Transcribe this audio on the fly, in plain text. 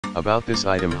About this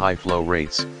item: high flow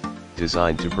rates.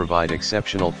 Designed to provide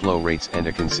exceptional flow rates and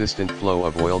a consistent flow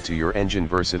of oil to your engine.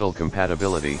 Versatile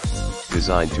compatibility.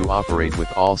 Designed to operate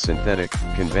with all synthetic,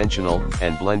 conventional,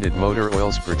 and blended motor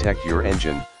oils. Protect your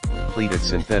engine. Pleated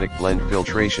synthetic blend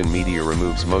filtration media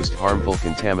removes most harmful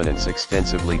contaminants.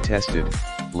 Extensively tested,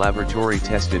 laboratory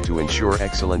tested to ensure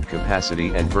excellent capacity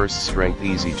and burst strength.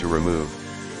 Easy to remove.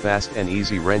 Fast and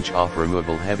easy wrench off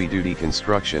removal. Heavy duty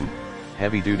construction.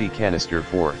 Heavy duty canister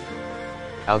for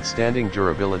outstanding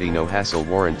durability. No hassle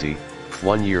warranty.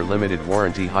 1 year limited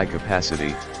warranty. High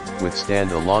capacity.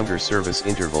 Withstand a longer service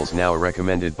intervals. Now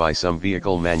recommended by some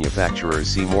vehicle manufacturers.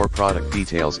 See more product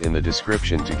details in the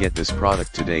description to get this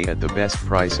product today at the best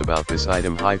price. About this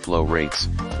item: high flow rates.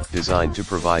 Designed to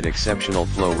provide exceptional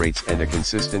flow rates and a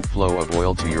consistent flow of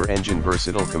oil to your engine.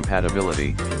 Versatile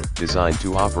compatibility. Designed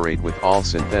to operate with all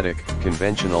synthetic,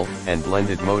 conventional, and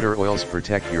blended motor oils.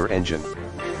 Protect your engine.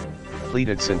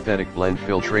 Pleated synthetic blend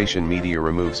filtration media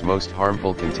removes most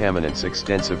harmful contaminants.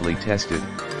 Extensively tested,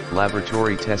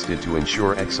 laboratory tested to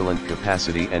ensure excellent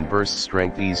capacity and burst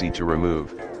strength. Easy to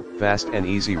remove. Fast and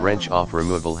easy wrench off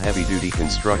removal. Heavy duty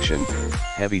construction.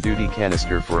 Heavy duty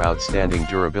canister for outstanding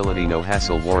durability. No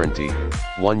hassle warranty.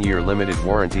 1 year limited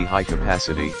warranty. High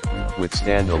capacity.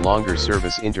 Withstand a longer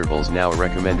service intervals. Now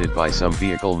recommended by some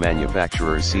vehicle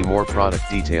manufacturers. See more product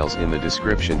details in the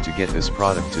description to get this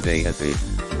product today at the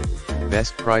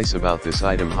best price. About this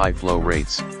item: high flow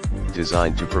rates.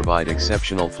 Designed to provide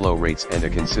exceptional flow rates and a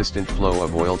consistent flow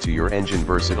of oil to your engine.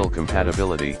 Versatile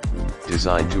compatibility.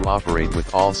 Designed to operate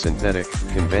with all synthetic,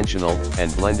 conventional,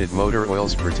 and blended motor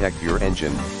oils. Protect your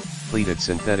engine. Pleated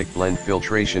synthetic blend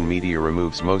filtration media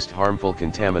removes most harmful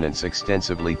contaminants.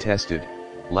 Extensively tested,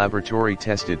 laboratory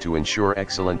tested to ensure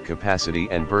excellent capacity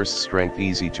and burst strength.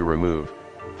 Easy to remove.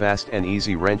 Fast and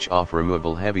easy wrench off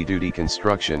removal. Heavy duty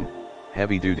construction.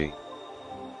 Heavy duty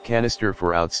canister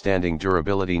for outstanding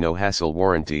durability. No hassle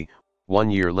warranty. 1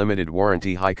 year limited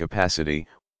warranty. High capacity.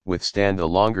 Withstand a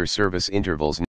longer service intervals.